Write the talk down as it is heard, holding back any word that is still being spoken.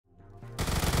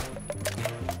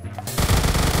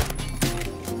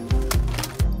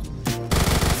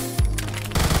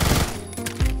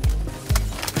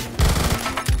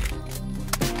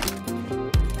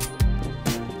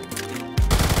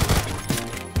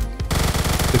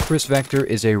Kriss Vector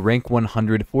is a rank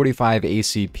 145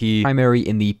 ACP primary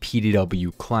in the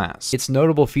PDW class. Its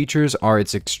notable features are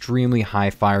its extremely high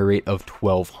fire rate of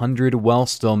 1200 while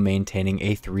still maintaining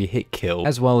a 3-hit kill,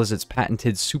 as well as its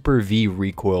patented Super V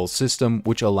recoil system,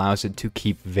 which allows it to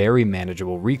keep very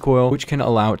manageable recoil, which can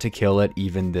allow it to kill at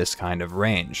even this kind of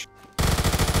range.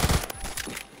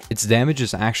 Its damage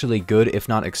is actually good, if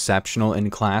not exceptional in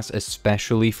class,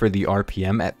 especially for the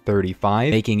RPM at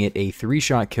 35, making it a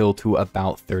 3-shot kill to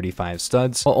about 35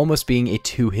 studs, while almost being a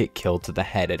 2-hit kill to the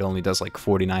head. It only does like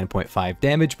 49.5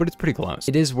 damage, but it's pretty close.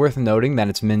 It is worth noting that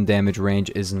its min damage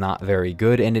range is not very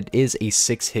good, and it is a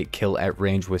 6-hit kill at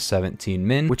range with 17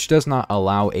 min, which does not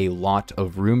allow a lot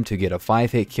of room to get a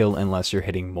 5-hit kill unless you're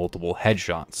hitting multiple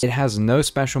headshots. It has no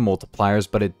special multipliers,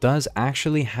 but it does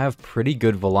actually have pretty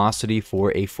good velocity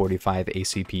for a 45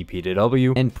 ACP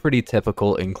PDW, and pretty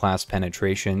typical in class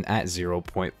penetration at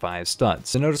 0.5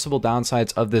 studs. The noticeable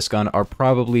downsides of this gun are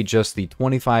probably just the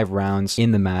 25 rounds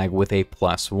in the mag with a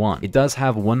 +1. It does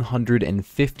have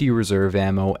 150 reserve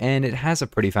ammo, and it has a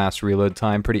pretty fast reload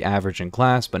time, pretty average in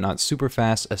class, but not super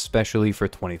fast, especially for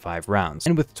 25 rounds.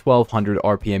 And with 1200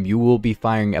 RPM, you will be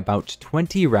firing about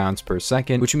 20 rounds per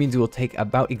second, which means it will take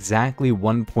about exactly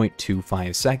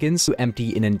 1.25 seconds to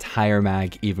empty an entire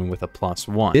mag, even with a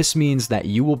 +1. This means that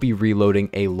you will be reloading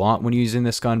a lot when using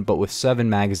this gun, but with 7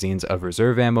 magazines of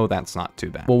reserve ammo, that's not too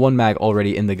bad. Well, 1 mag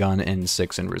already in the gun and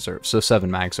 6 in reserve, so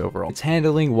 7 mags overall. Its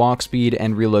handling, walk speed,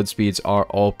 and reload speeds are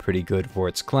all pretty good for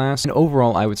its class, and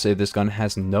overall I would say this gun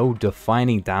has no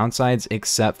defining downsides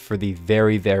except for the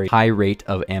very, very high rate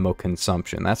of ammo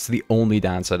consumption. That's the only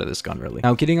downside of this gun, really.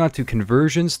 Now, getting on to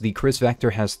conversions, the Kriss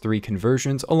Vector has 3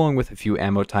 conversions, along with a few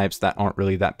ammo types that aren't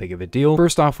really that big of a deal.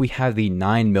 First off, we have the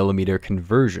 9mm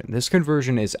conversion. This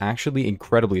conversion is actually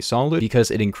incredibly solid because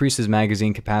it increases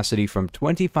magazine capacity from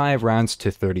 25 rounds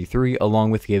to 33, along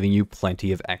with giving you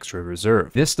plenty of extra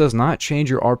reserve. This does not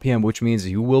change your RPM, which means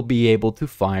you will be able to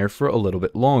fire for a little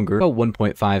bit longer, about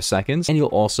 1.5 seconds, and you'll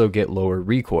also get lower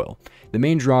recoil. The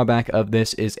main drawback of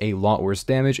this is a lot worse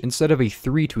damage. Instead of a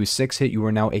 3 to a 6 hit, you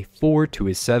are now a 4 to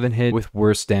a 7 hit with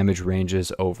worse damage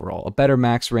ranges overall. A better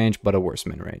max range, but a worse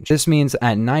min range. This means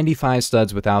at 95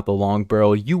 studs without the long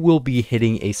barrel, you will be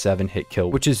hitting a 7-hit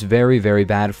kill, which is very, very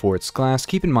bad for its class.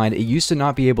 Keep in mind, it used to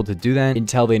not be able to do that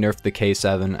until they nerfed the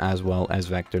K7 as well as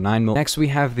Vector 9mm. Next, we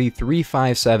have the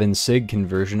 357 SIG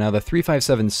conversion. Now, the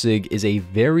 357 SIG is a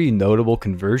very notable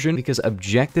conversion because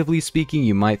objectively speaking,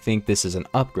 you might think this is an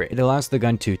upgrade. It allows the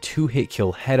gun to 2-hit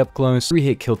kill head up close,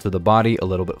 3-hit kill to the body a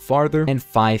little bit farther, and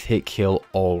 5-hit kill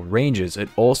all ranges. It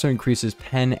also increases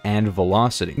pen and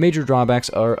velocity. Major drawbacks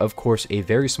are, of course, a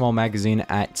very small magazine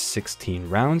at 16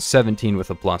 rounds, 17 with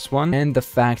a +1, and the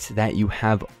fact that you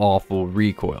have awful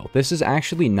recoil. This is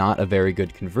actually not a very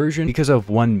good conversion because of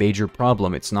one major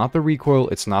problem. It's not the recoil,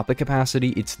 it's not the capacity,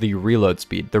 it's the reload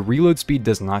speed. The reload speed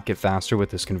does not get faster with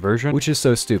this conversion, which is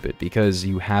so stupid because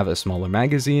you have a smaller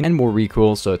magazine and more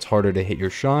recoil, so it's harder to hit your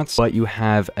shots, but you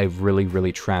have a really,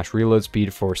 really trash reload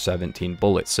speed for 17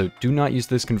 bullets. So do not use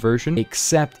this conversion,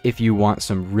 except if you want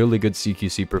some really good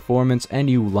CQC performance and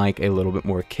you like a little bit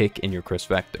more kick in your Kriss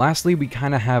Vector. Lastly, we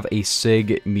kind of have a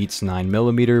SIG meets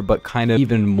 9mm, but kind of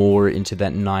even more into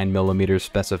that 9mm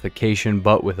specification,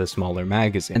 but with a smaller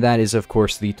magazine. And that is, of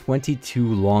course, the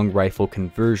 22 long rifle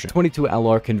conversion. 22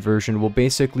 LR conversion will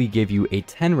basically give you a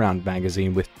 10-round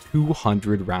magazine with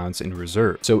 200 rounds in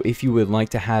reserve. So if you would like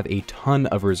to have a ton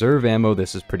of reserve ammo,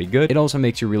 this is pretty good. It also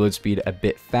makes your reload speed a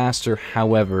bit faster.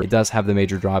 However, it does have the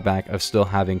major drawback of still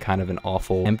having kind of an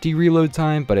awful empty reload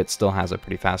time, but it still has a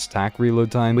pretty fast tack reload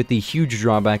time, with the huge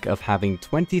drawback of having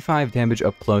 25 damage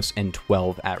up close and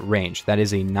 12 at range. That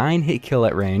is a 9-hit kill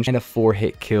at range and a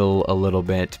 4-hit kill a little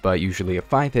bit, but usually a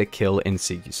 5-hit kill in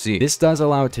CQC. This does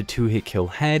allow it to 2-hit kill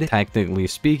head, technically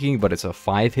speaking, but it's a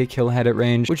 5-hit kill head at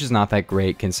range, which is not that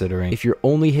great considering if you're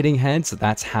only hitting heads,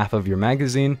 that's half of your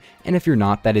magazine, and if you're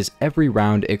not, that is every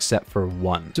round except for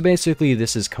 1. So basically,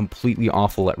 this is completely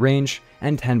awful at range,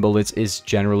 and 10 bullets is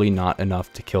generally not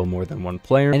enough to kill more than 1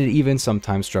 player, and it even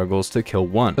sometimes struggles to kill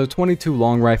 1. So 22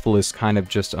 long rifle is kind of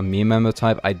just a meme ammo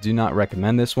type. I do not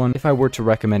recommend this one. If I were to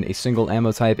recommend a single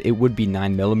ammo type, it would be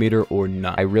 9mm or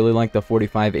none. I really like the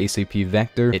 45 ACP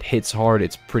Vector. It hits hard,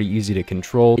 it's pretty easy to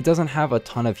control. It doesn't have a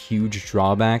ton of huge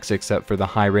drawbacks except for the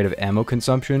high rate of ammo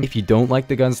consumption. If you don't like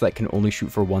the guns that can only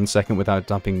shoot for 1 second without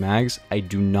dumping mags, I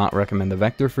do not recommend the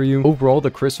Vector for you. Overall,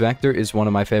 the Kriss Vector is one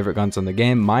of my favorite guns in the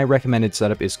game. My recommended recommended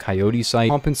setup is coyote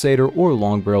sight, compensator, or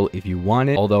long barrel if you want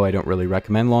it, although I don't really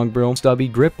recommend long barrel, stubby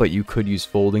grip, but you could use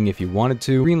folding if you wanted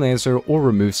to, green laser, or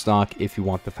remove stock if you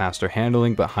want the faster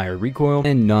handling but higher recoil,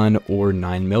 and none or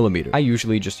 9mm. I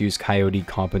usually just use coyote,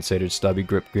 compensated, stubby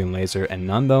grip, green laser, and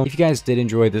none though. If you guys did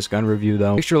enjoy this gun review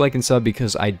though, make sure to like and sub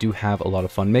because I do have a lot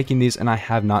of fun making these and I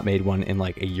have not made one in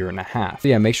like a year and a half. So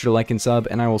yeah, make sure to like and sub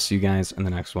and I will see you guys in the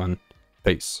next one.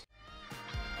 Peace.